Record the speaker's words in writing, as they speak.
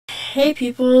Hey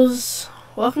peoples,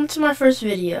 welcome to my first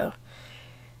video.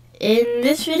 In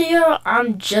this video,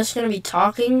 I'm just going to be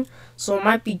talking, so it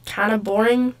might be kind of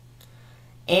boring,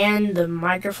 and the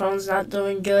microphone's not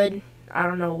doing good. I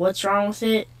don't know what's wrong with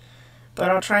it,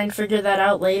 but I'll try and figure that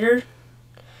out later.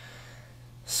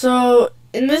 So,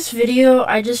 in this video,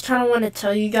 I just kind of want to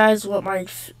tell you guys what my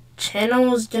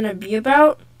channel is going to be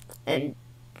about, and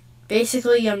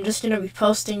basically I'm just going to be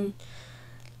posting,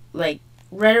 like,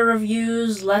 Reddit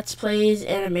reviews, Let's Plays,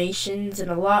 animations, and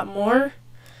a lot more.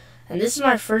 And this is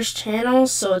my first channel,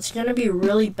 so it's going to be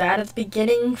really bad at the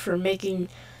beginning for making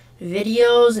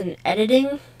videos and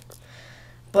editing.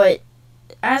 But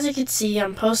as you can see,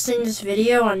 I'm posting this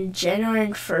video on January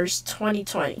 1st,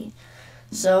 2020.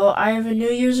 So I have a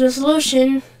New Year's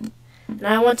resolution, and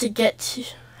I want to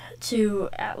get to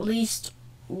at least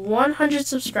 100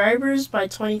 subscribers by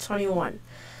 2021.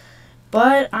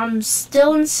 But I'm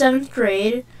still in 7th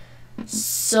grade,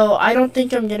 so I don't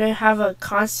think I'm going to have a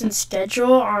constant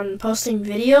schedule on posting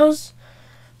videos.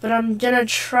 But I'm going to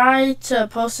try to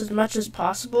post as much as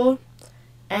possible.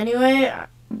 Anyway,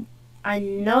 I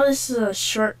know this is a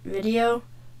short video,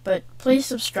 but please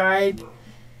subscribe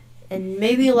and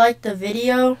maybe like the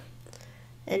video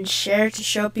and share to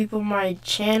show people my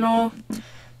channel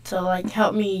to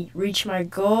help me reach my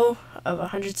goal of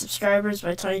 100 subscribers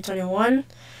by 2021.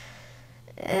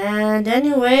 And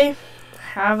anyway,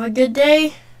 have a good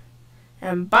day,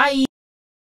 and bye!